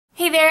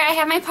Hey there, I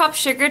have my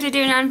Popsugar to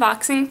do an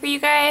unboxing for you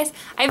guys.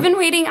 I've been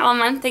waiting all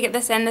month to get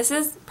this in. This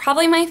is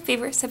probably my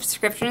favorite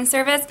subscription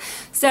service,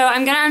 so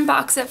I'm going to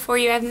unbox it for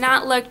you. I've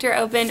not looked or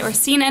opened or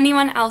seen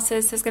anyone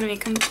else's, so it's going to be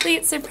a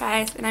complete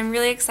surprise, and I'm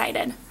really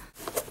excited.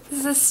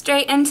 This is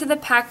straight into the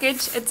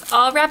package. It's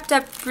all wrapped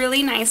up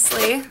really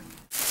nicely.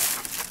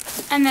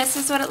 And this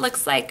is what it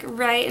looks like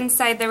right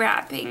inside the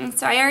wrapping.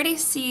 So I already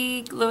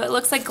see what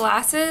looks like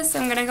glasses,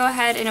 so I'm going to go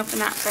ahead and open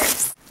that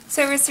first.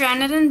 So we're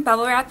surrounded in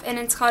bubble wrap, and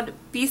it's called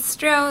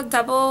Bistro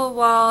Double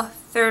Wall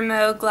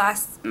Thermo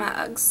Glass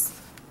Mugs.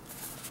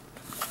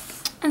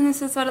 And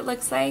this is what it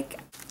looks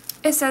like.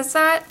 It says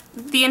that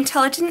the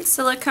intelligent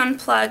silicone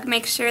plug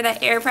makes sure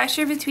that air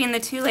pressure between the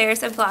two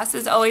layers of glass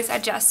is always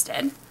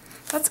adjusted.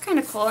 That's kind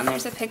of cool, and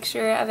there's a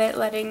picture of it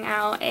letting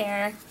out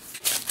air.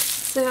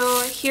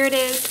 So here it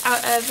is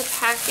out of the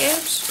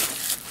package,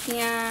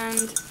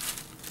 and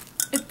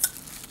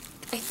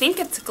I think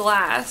it's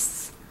glass.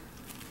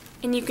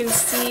 And you can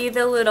see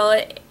the little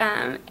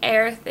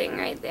air thing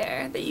right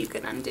there that you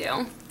can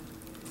undo.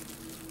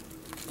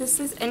 This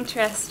is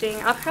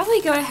interesting. I'll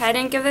probably go ahead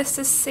and give this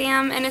to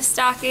Sam in his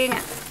stocking.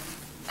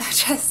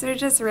 Chester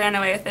just ran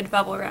away with the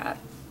bubble wrap.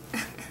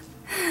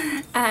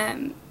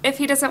 If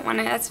he doesn't want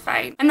it, that's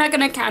fine. I'm not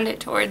going to count it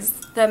towards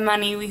the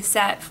money we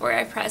set for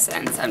our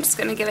presents. I'm just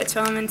going to give it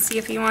to him and see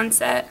if he wants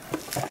it.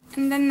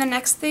 And then the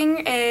next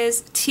thing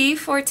is Tea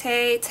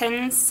Forte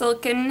 10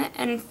 Silken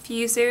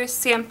Infuser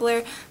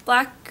Sampler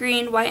Black,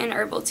 Green, White, and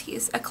Herbal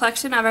Teas, a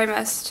collection of our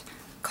most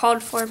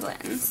called for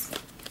blends.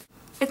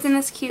 It's in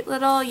this cute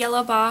little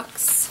yellow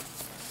box,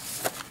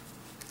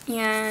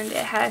 and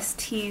it has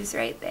teas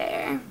right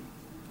there.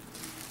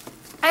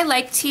 I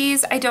like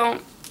teas. I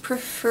don't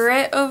prefer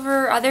it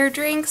over other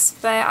drinks,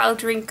 but I'll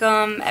drink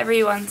them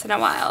every once in a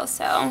while,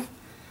 so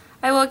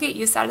I will get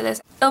used out of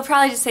this. It'll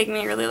probably just take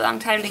me a really long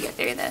time to get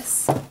through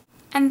this.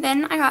 And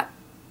then I got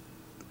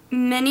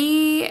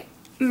mini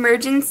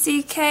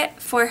emergency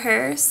kit for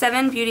her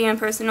 7 beauty and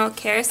personal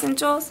care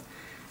essentials.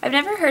 I've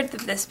never heard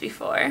of this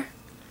before.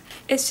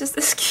 It's just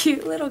this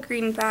cute little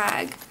green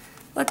bag.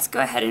 Let's go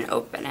ahead and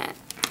open it.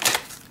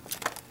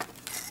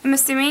 I'm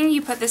assuming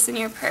you put this in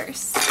your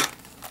purse.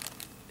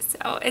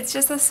 So it's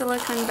just a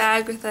silicone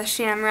bag with a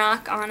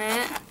shamrock on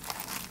it.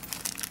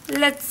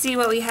 Let's see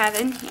what we have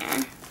in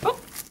here. Oh,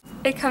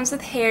 it comes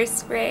with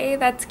hairspray.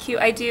 That's cute.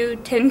 I do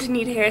tend to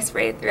need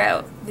hairspray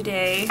throughout the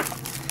day.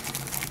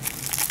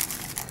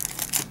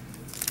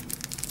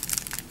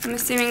 I'm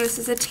assuming this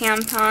is a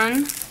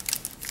tampon.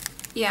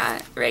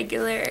 Yeah,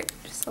 regular,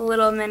 just a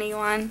little mini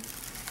one.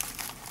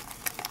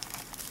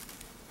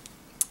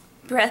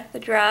 Breath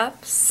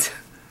drops.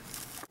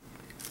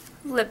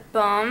 Lip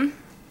balm.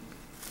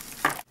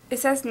 It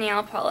says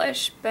nail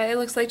polish, but it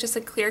looks like just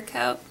a clear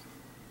coat.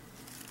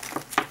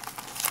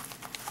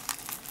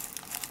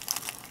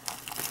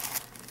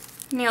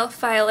 Nail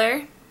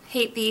filer.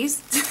 Hate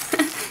these.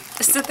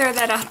 Just to throw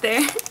that out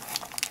there.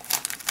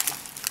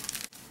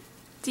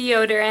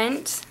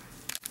 Deodorant.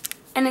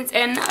 And it's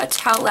in a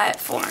towelette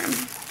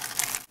form.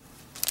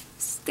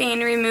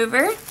 Stain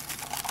remover.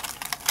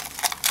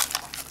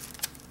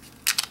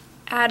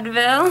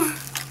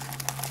 Advil.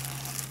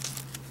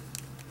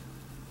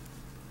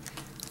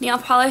 Nail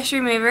polish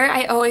remover.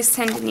 I always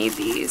tend to need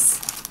these.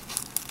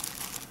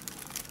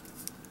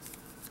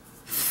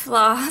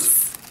 Floss.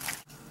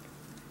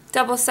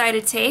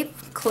 Double-sided tape.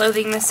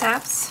 Clothing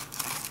mishaps.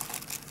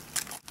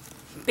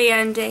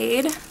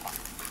 Band-aid.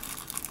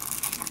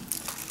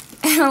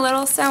 And a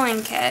little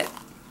sewing kit.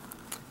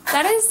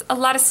 That is a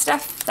lot of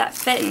stuff that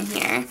fit in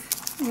here.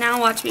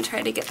 Now watch me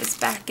try to get this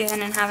back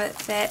in and have it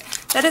fit.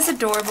 That is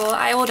adorable.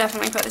 I will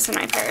definitely put this in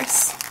my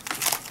purse.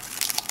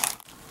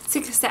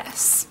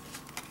 Success.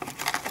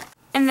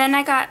 And then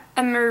I got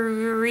a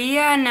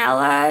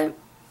Marianella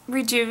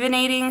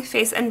Rejuvenating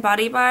Face and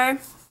Body Bar.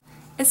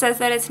 It says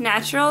that it's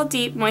natural,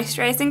 deep,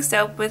 moisturizing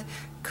soap with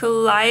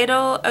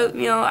colloidal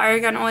oatmeal,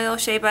 argan oil,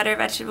 shea butter,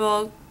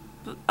 vegetable,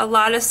 a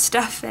lot of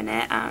stuff in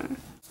it. And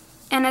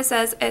it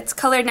says it's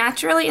colored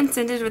naturally and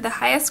scented with the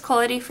highest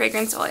quality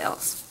fragrance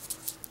oils.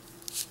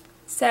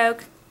 So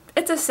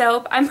it's a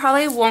soap. I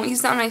probably won't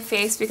use it on my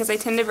face because I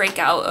tend to break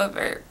out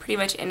over pretty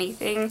much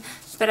anything.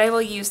 But I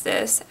will use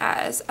this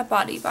as a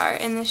body bar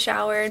in the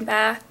shower and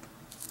bath.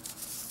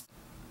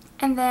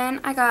 And then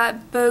I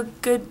got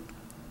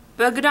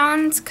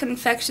Bogdan's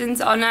Confections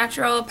All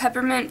Natural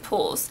Peppermint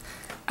Pools.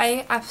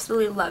 I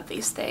absolutely love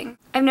these things.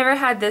 I've never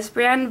had this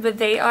brand, but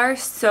they are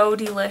so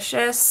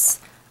delicious.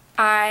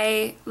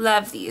 I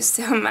love these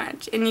so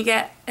much. And you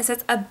get, it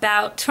says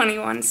about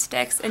 21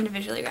 sticks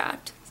individually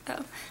wrapped.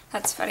 So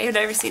that's funny. I've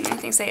never seen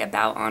anything say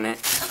about on it.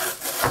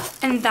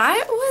 And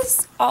that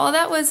was all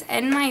that was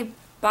in my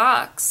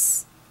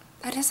box.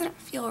 That doesn't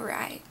feel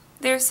right.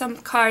 There's some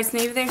cards.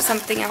 Maybe there's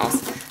something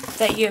else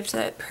that you have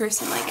to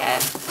personally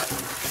get.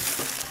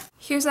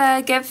 Here's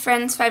a give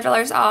friends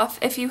 $5 off.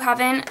 If you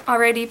haven't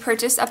already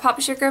purchased a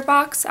Popsugar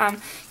box,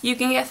 you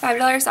can get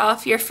 $5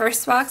 off your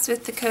first box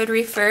with the code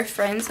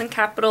REFERFREINDS in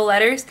capital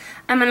letters.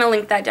 I'm going to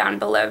link that down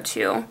below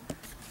too.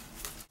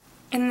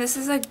 And this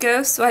is a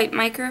Ghost White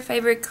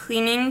microfiber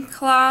cleaning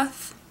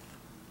cloth.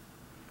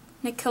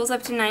 And it kills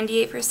up to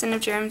 98%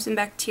 of germs and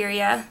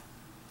bacteria.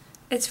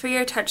 It's for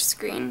your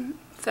touchscreen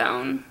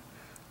phone.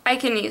 I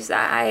can use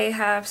that. I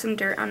have some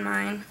dirt on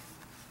mine.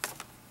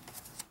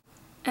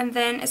 And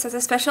then it says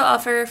a special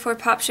offer for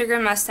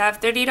Popsugar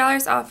must-have,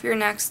 $30 off your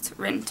next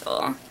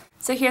rental.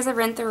 So here's a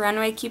Rent the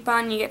Runway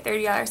coupon. You get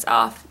 $30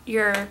 off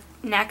your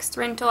next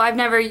rental. I've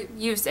never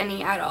used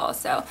any at all,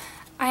 so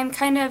I'm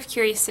kind of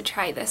curious to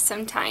try this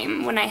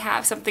sometime when I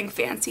have something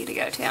fancy to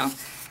go to.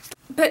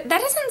 But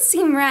that doesn't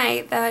seem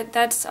right that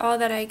that's all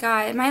that I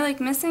got. Am I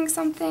like missing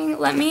something?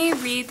 Let me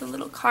read the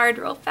little card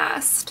real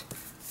fast.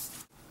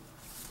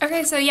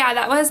 Okay, so yeah,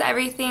 that was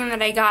everything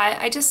that I got.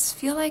 I just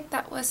feel like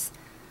that was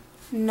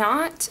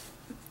not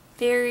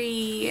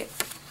very,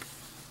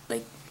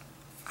 like,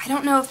 I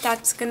don't know if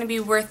that's going to be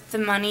worth the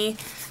money.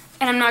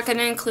 And I'm not going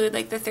to include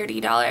like the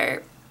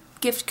 $30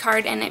 gift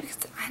card in it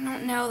because I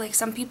don't know, like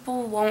some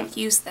people won't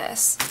use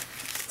this.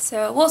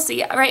 So we'll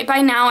see. Right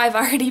by now I've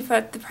already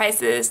put the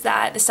prices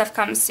that the stuff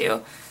comes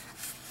to.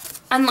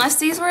 Unless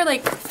these were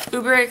like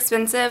uber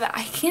expensive,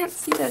 I can't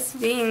see this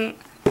being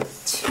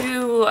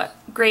too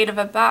great of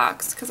a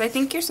box because I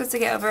think you're supposed to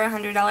get over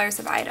 $100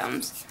 of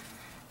items.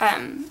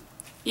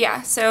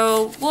 Yeah,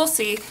 so we'll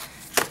see.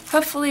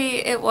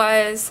 Hopefully it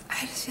was,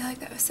 I just feel like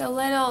that was so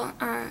little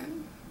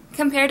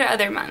compared to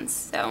other months.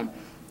 So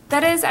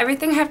that is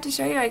everything I have to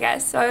show you, I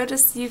guess. So I will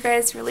just see you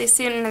guys really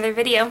soon in another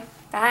video.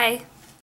 Bye!